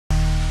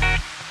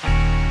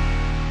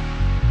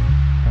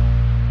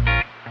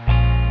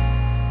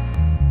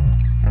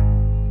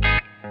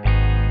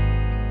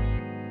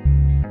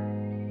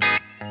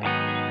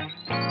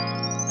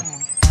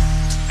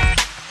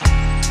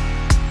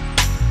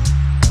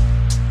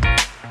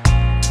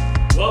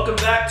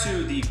back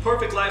to the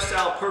perFIcT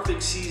Lifestyle,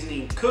 perFIcT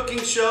Seasoning Cooking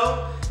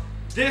Show.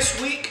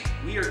 This week,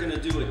 we are gonna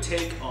do a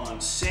take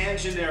on San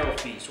Gennaro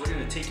feast. We're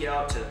gonna take you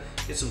out to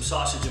get some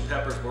sausage and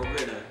peppers, but we're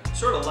gonna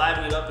sort of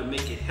liven it up and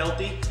make it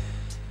healthy.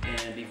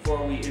 And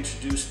before we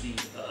introduce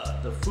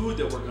the food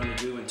that we're gonna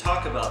do and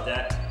talk about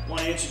that, I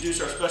wanna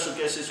introduce our special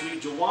guest this week,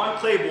 JoJuan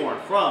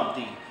Claiborne from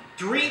the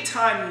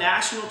 3-time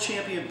national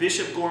champion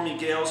Bishop Gorman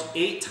Gaels,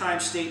 8-time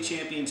state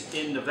champions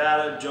in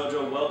Nevada.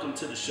 JoJo, welcome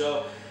to the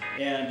show.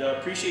 And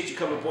appreciate you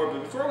coming aboard.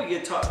 But before we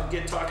get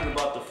talking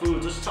about the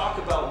food, let's talk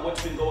about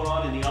what's been going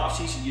on in the off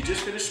season. You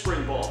just finished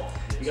spring ball.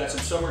 You got some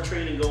summer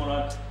training going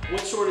on.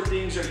 What sort of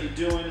things are you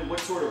doing? What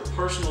sort of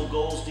personal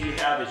goals do you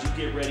have as you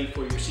get ready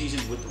for your season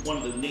with one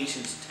of the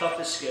nation's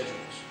toughest schedules?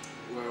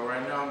 Well,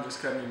 right now I'm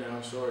just cutting it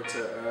down short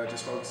to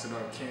just focusing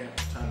on camp,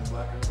 trying to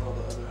block out all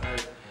the other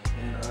hype,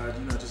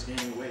 and just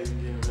gaining weight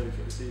and getting ready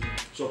for the season.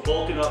 So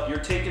bulking up, you're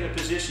taking a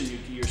position.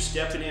 You're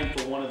stepping in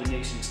for one of the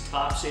nation's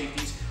top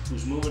safeties,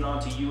 who's moving on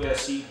to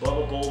USC.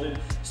 Bubba Bolden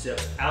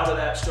steps out of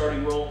that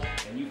starting role,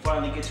 and you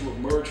finally get to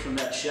emerge from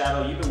that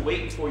shadow. You've been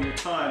waiting for your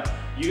time.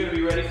 You're gonna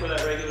be ready for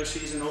that regular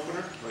season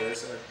opener? Oh,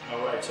 yes, sir.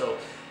 All right, so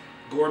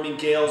Gorman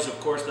Gaels, of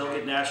course, they'll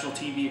get national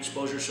TV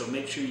exposure, so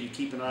make sure you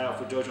keep an eye out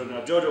for JoJo. Now,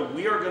 JoJo,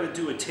 we are gonna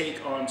do a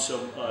take on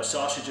some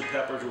sausage and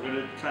peppers. We're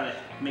gonna kind of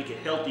make it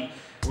healthy.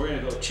 We're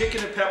gonna go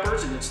chicken and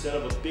peppers, and instead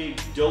of a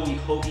big doughy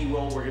hoagie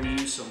roll, we're gonna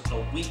use a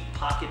wheat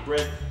pocket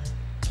bread.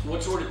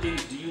 What sort of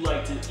things do you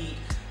like to eat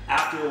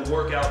after a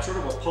workout, sort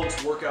of a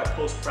post-workout,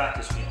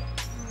 post-practice meal?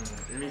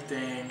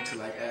 Anything to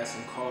like add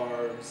some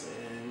carbs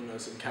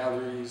and some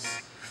calories,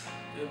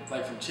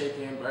 like from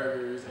chicken,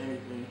 burgers,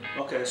 anything.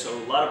 Okay, so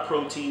a lot of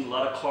protein, a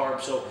lot of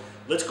carbs. So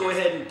let's go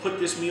ahead and put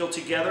this meal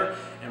together.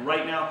 And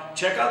right now,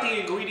 check out the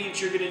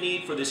ingredients you're gonna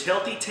need for this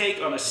healthy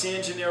take on a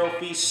San Gennaro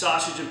feast,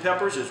 sausage and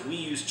peppers, as we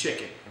use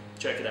chicken.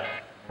 Check it out.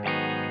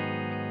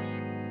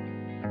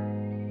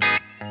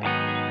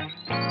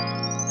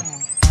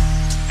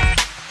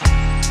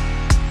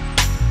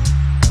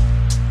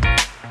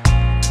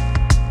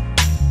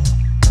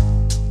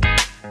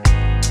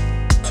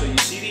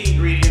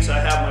 I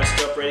have my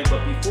stuff ready,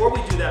 but before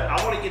we do that,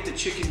 I want to get the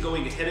chicken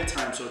going ahead of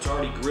time so it's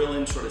already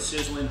grilling, sort of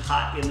sizzling,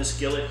 hot in the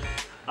skillet.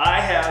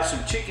 I have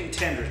some chicken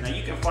tenders. Now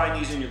you can find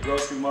these in your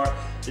grocery mart.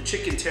 The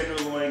chicken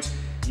tenderloins,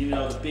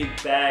 the big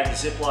bag,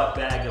 Ziploc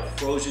bag of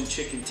frozen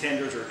chicken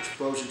tenders or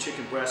frozen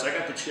chicken breasts. I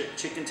got the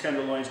chicken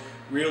tenderloins,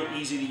 real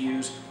easy to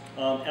use.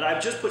 And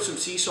I've just put some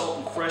sea salt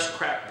and fresh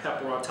cracked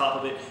pepper on top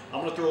of it.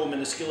 I'm gonna throw them in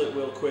the skillet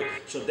real quick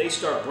so they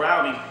start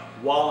browning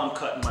while I'm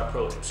cutting my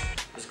produce.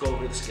 Let's go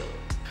over to the skillet.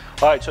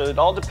 All right, so it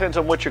all depends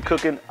on what you're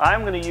cooking.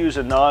 I'm gonna use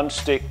a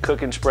non-stick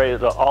cooking spray,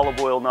 the olive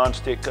oil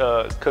non-stick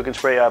cooking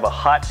spray. I have a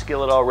hot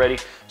skillet already.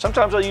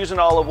 Sometimes I'll use an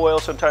olive oil,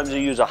 sometimes I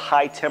use a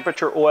high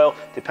temperature oil.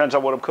 Depends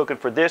on what I'm cooking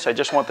for this. I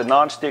just want the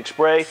non-stick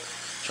spray,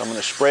 so I'm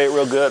gonna spray it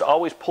real good.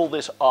 Always pull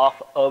this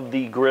off of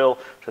the grill,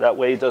 so that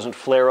way it doesn't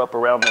flare up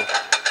around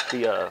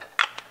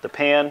the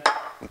pan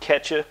and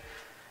catch you.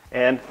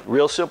 And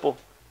real simple,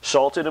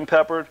 salted and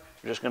peppered.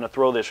 We're just gonna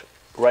throw this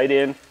right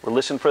in. We're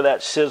listening for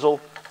that sizzle.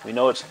 We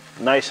know it's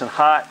nice and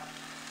hot.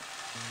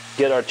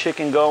 Get our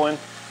chicken going.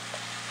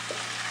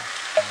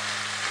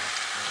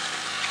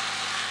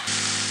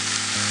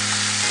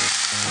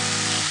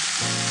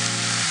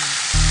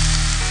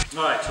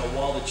 All right, so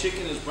while the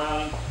chicken is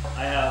browning,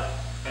 I have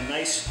a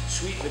nice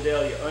sweet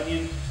Vidalia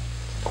onion.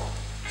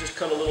 Just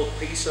cut a little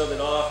piece of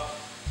it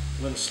off.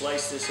 I'm gonna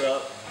slice this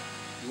up.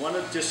 You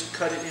wanna just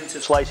cut it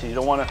into slices.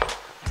 You wanna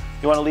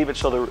leave it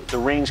so the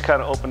rings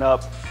kind of open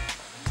up.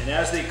 And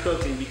as they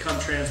cook and become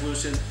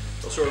translucent,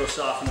 they'll sort of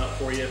soften up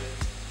for you.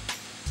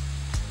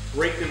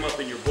 Break them up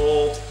in your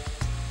bowl.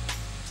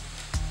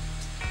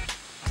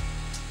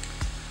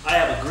 I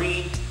have a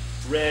green,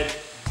 red,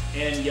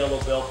 and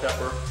yellow bell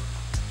pepper.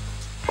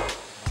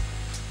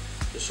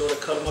 Just sort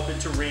of cut them up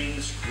into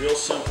rings, real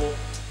simple.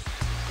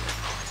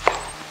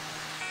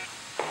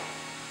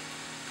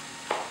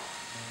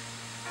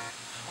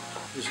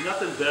 There's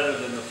nothing better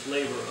than the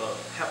flavor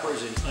of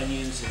peppers and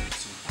onions and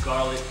some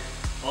garlic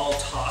all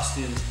tossed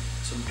in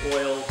some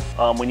oil.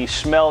 When you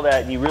smell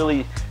that, it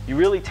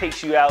really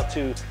takes you out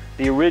to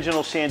the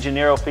original San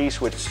Gennaro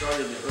feast, which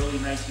started in the early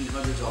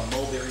 1900s on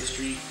Mulberry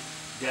Street,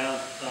 down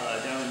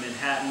in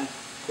Manhattan.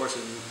 Of course,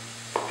 in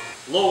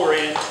the lower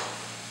end,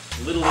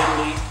 Little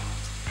Italy.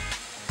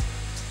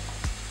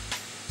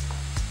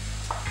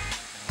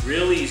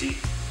 Real easy.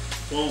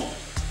 Boom.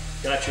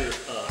 Got your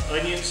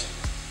onions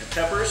and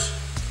peppers.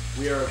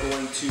 We are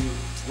going to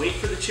wait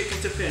for the chicken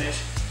to finish,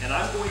 and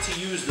I'm going to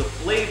use the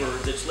flavor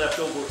that's left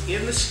over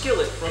in the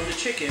skillet from the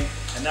chicken,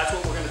 and that's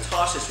what we're going to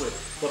toss this with.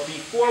 But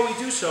before we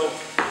do so,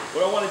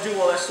 what I want to do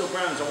while that's still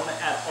brown is I want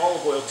to add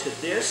olive oil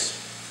to this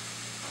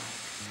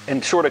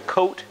and sort of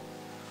coat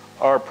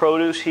our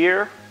produce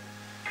here.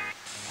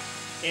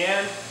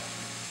 And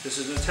this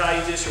is an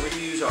Italian dish, so we're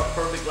going to use our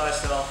perFIcT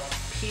Lifestyle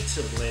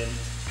pizza blend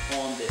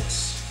on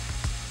this.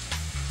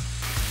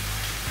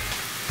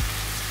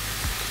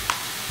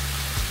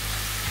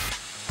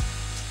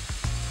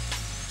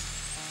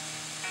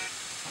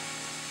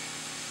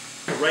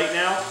 But right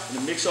now, I'm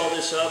gonna mix all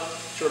this up,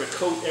 sort of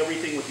coat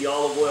everything with the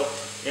olive oil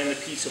and the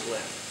pizza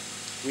blend.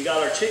 We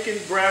got our chicken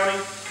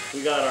browning,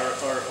 we got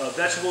our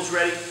vegetables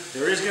ready.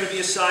 There is gonna be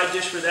a side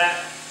dish for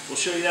that. We'll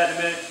show you that in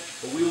a minute,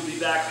 but we will be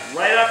back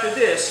right after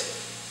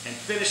this and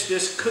finish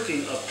this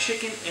cooking of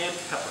chicken and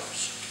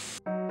peppers.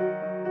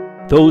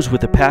 Those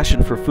with a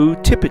passion for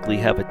food typically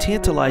have a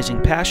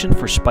tantalizing passion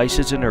for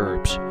spices and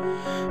herbs.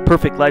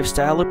 perFIcT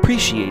Lifestyle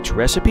appreciates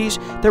recipes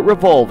that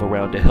revolve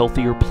around a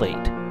healthier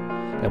plate.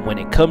 And when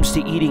it comes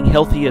to eating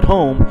healthy at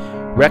home,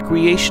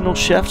 recreational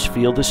chefs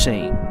feel the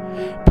same.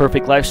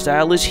 perFIcT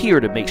Lifestyle is here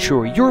to make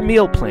sure your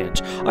meal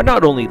plans are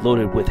not only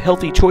loaded with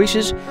healthy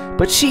choices,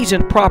 but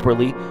seasoned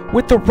properly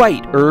with the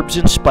right herbs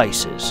and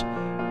spices.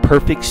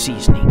 perFIcT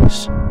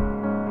Seasonings.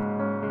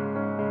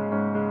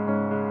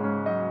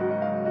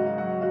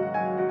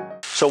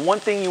 So one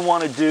thing you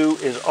want to do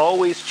is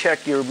always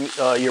check your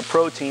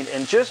protein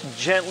and just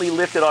gently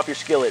lift it off your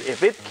skillet.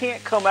 If it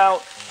can't come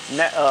out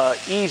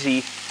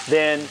easy,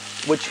 then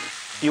what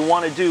you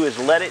want to do is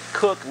let it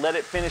cook, let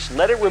it finish,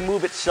 let it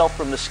remove itself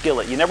from the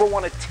skillet. You never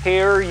want to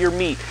tear your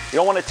meat. You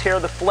don't want to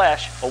tear the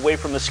flesh away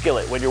from the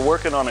skillet. When you're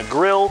working on a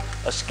grill,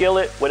 a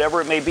skillet,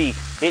 whatever it may be,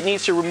 it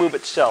needs to remove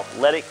itself.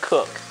 Let it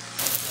cook.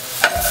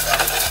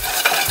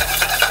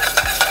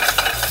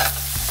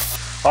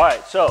 All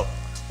right, so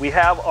we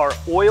have our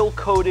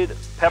oil-coated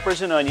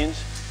peppers and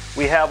onions.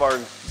 We have our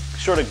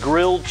sort of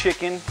grilled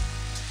chicken.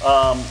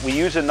 We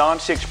use a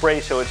non-stick spray,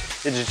 so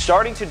it's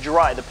starting to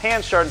dry. The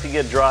pan's starting to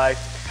get dry.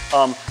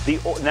 The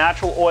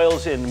natural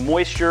oils and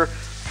moisture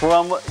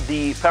from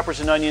the peppers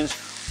and onions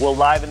will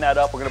liven that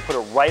up. We're gonna put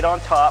it right on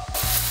top.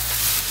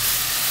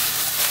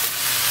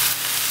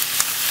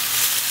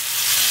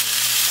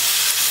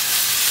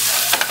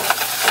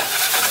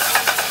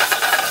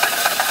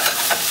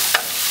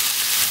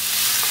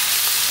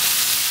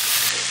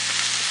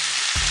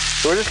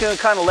 So we're just gonna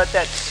kind of let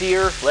that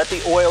sear, let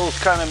the oils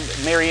kind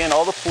of marry in,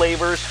 all the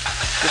flavors.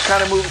 Just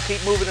kind of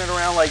keep moving it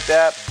around like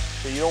that.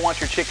 So you don't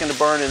want your chicken to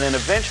burn. And then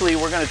eventually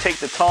we're gonna take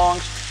the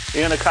tongs,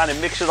 you're gonna kind of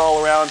mix it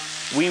all around.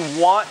 We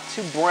want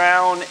to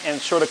brown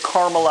and sort of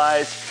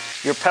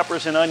caramelize your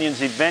peppers and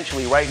onions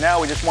eventually. Right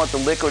now we just want the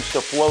liquids to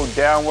flow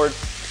downward.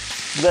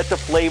 Let the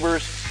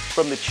flavors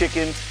from the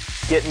chicken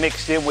get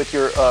mixed in with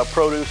your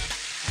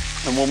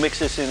produce. And we'll mix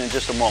this in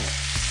just a moment.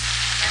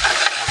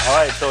 All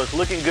right, so it's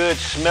looking good,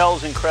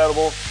 smells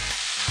incredible.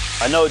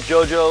 I know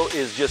JoJo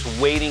is just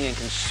waiting and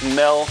can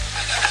smell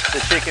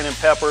the chicken and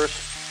peppers.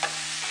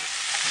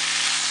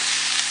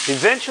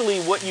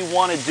 Eventually, what you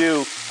want to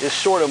do is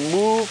sort of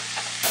move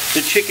the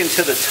chicken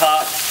to the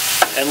top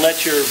and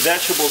let your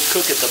vegetables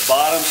cook at the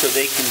bottom so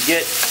they can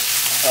get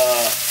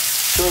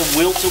sort of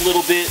wilt a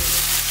little bit,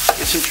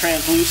 get some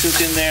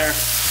translucence in there.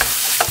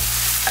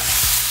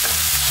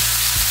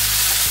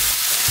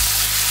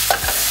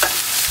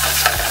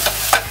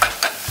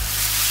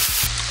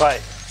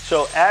 Right,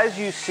 so as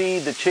you see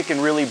the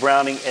chicken really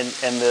browning and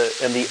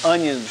the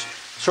onions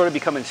sort of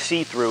becoming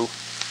see-through,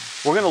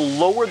 we're gonna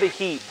lower the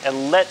heat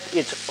and let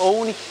its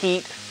own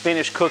heat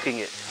finish cooking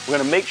it. We're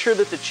gonna make sure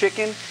that the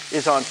chicken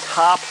is on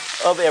top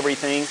of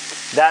everything.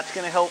 That's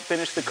gonna help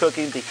finish the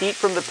cooking, the heat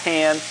from the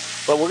pan,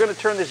 but we're gonna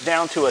turn this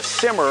down to a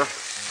simmer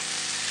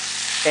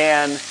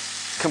and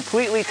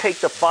completely take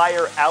the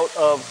fire out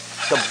of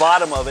the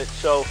bottom of it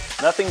so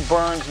nothing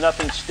burns,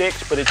 nothing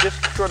sticks, but it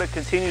just sort of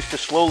continues to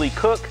slowly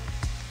cook.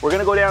 We're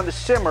gonna go down to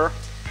simmer.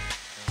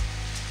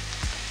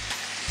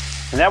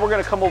 And now we're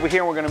gonna come over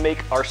here and we're gonna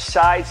make our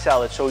side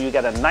salad. So you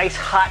got a nice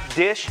hot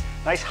dish,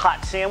 nice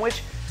hot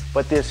sandwich,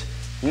 but this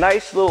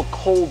nice little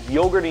cold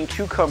yogurt and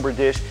cucumber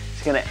dish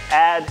is gonna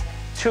add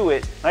to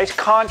it. Nice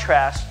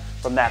contrast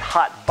from that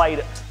hot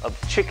bite of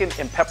chicken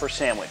and pepper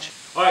sandwich.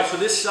 All right, so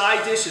this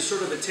side dish is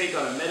sort of a take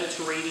on a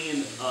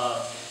Mediterranean,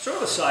 sort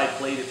of a side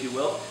plate, if you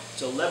will.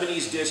 It's a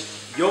Lebanese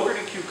dish, yogurt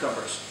and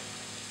cucumbers.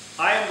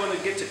 I am going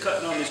to get to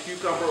cutting on this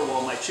cucumber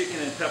while my chicken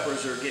and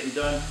peppers are getting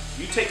done.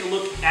 You take a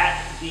look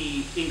at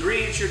the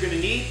ingredients you're going to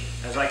need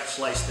as I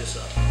slice this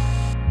up.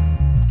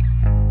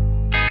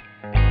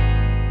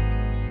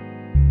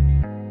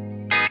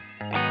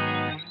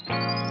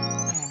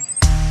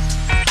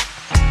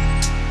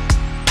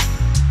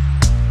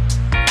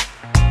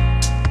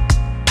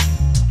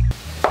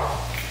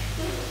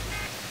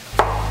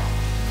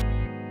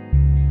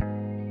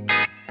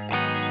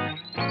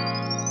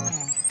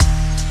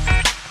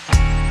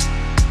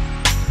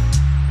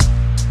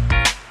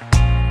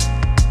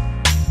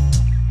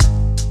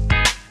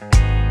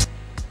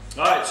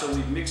 So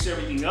we've mixed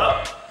everything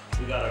up.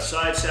 We got our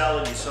side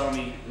salad. You saw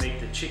me make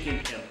the chicken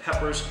and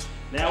peppers.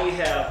 Now we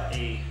have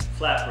a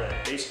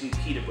flatbread, basically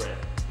pita bread.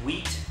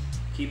 Wheat,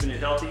 keeping it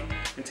healthy.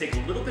 And take a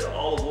little bit of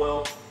olive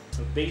oil,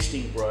 a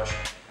basting brush.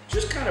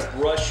 Just kind of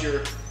brush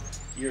your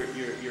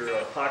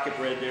pocket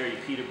bread there,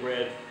 your pita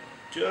bread,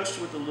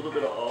 just with a little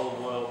bit of olive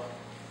oil.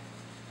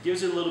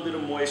 Gives it a little bit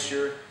of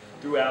moisture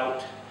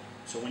throughout.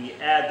 So when you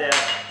add that,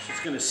 it's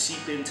just going to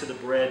seep into the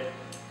bread.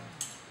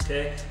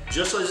 Okay,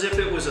 just as if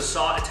it was a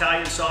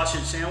Italian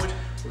sausage sandwich,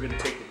 we're going to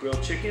take the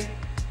grilled chicken,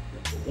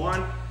 put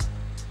 1,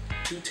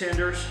 2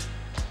 tenders,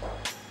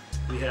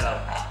 We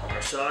have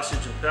our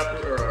sausage and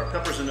pepper, or our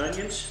peppers and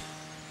onions.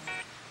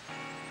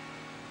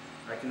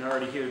 I can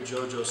already hear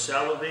JoJo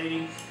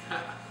salivating.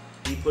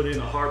 He put in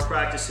a hard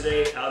practice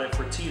today out at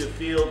perFIcT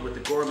field with the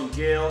Gorman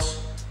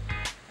Gaels.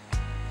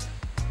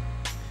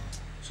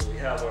 So we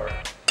have our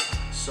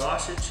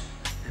sausage,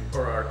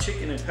 or our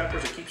chicken and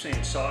peppers. I keep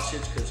saying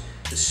sausage because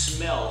the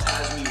smell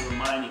has me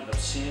reminding of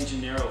San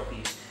Gennaro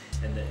feast,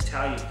 and the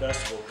Italian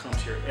festival comes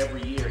here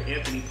every year.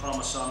 Anthony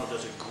Palmisano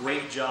does a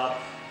great job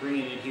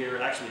bringing it here,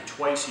 actually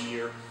twice a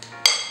year.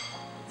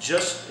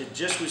 It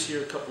just was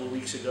here a couple of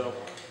weeks ago.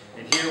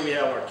 And here we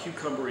have our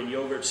cucumber and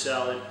yogurt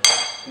salad.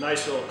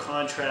 Nice little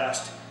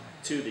contrast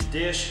to the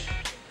dish.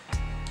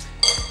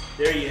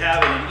 There you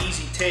have it, an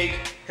easy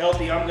take,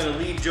 healthy. I'm gonna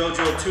leave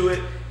JoJo to it.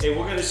 And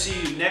we're gonna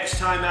see you next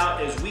time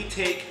out as we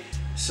take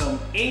some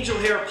angel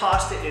hair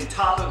pasta and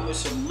top it with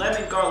some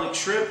lemon garlic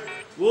shrimp.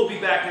 We'll be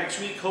back next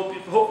week.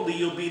 Hopefully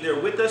you'll be there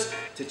with us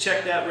to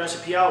check that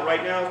recipe out.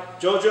 Right now,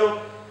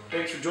 JoJo,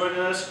 thanks for joining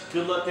us.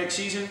 Good luck next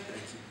season.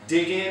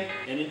 Dig in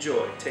and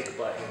enjoy. Take a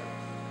bite.